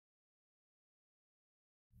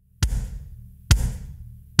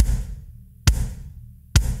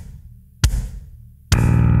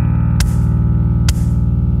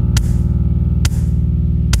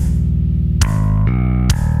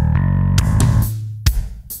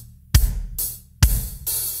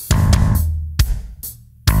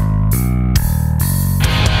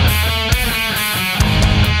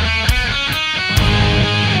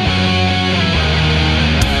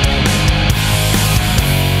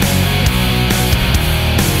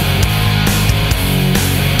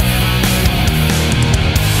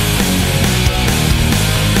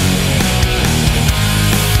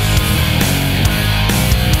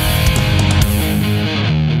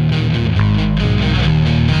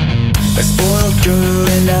A spoiled girl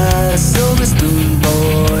and a silver spoon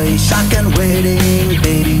boy, shotgun waiting,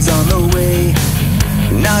 babies on the way.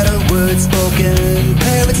 Not a word spoken,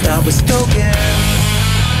 parents thought was token.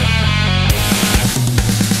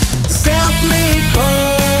 Self-made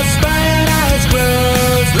posts, bright eyes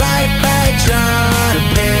grows, life by John, a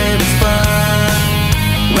parent's fun.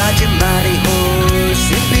 Ride your mighty horse,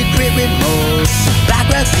 simply print remorse,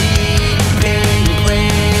 background scene, pain, play.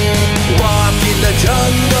 Walk in the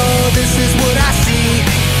jungle, this is what I see.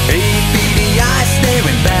 8 beady eyes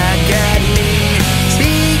staring back at me.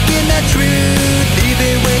 Speaking the truth,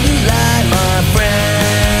 even when you lie, my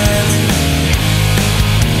friends.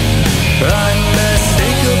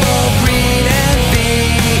 Unmistakable green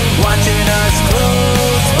envy, watching us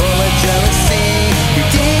close, full of jealousy. You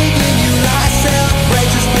dig and you lie,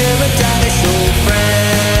 self-righteous paradise. No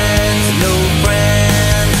friends, no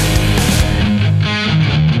friends.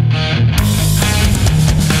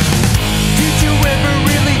 Did you ever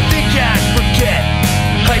really think I'd forget?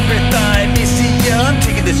 Hyperthymesia, I'm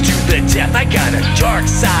taking this to the death. I got a dark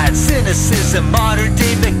side, cynicism, modern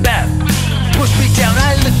day Macbeth. Push me down,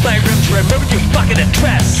 I lift my room to remember your fucking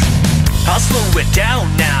address. I'll slow it down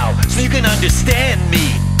now, so you can understand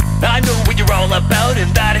me. I know what you're all about,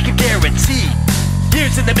 and that I can guarantee.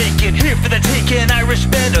 Years in the making, here for the taking,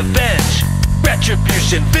 Irishmen avenge.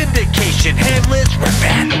 Retribution, vindication, Hamlet's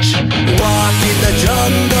revenge. Walk in the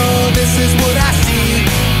jungle, this is what I see.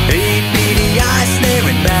 8 beady eyes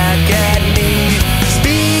staring back at me.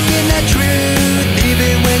 Speaking the truth,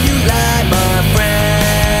 even when you lie, my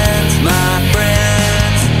friends, my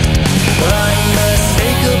friends.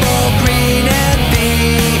 Unmistakable green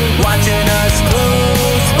envy, watching us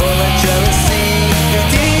close, full of jealousy. You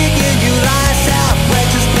dig and you lie,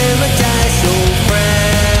 self-righteous paradise. No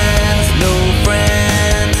friends, no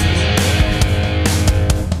friends.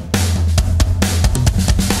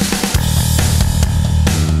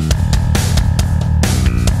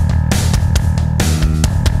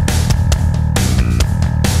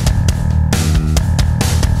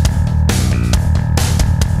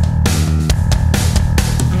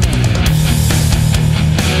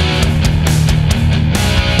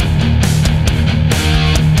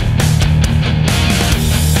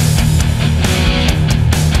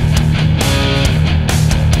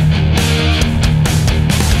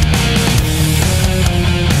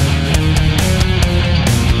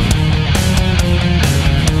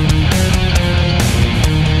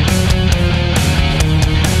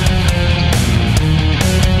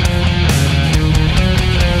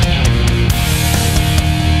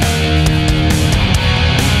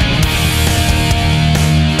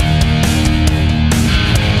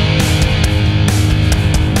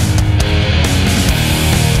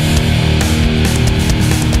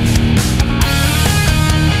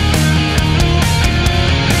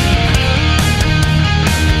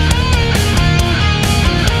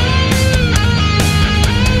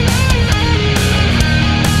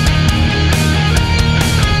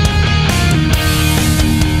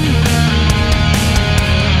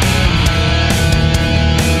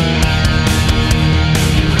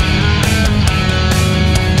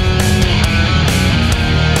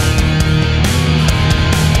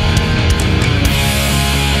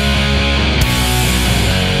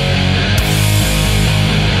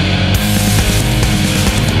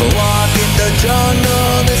 Jungle.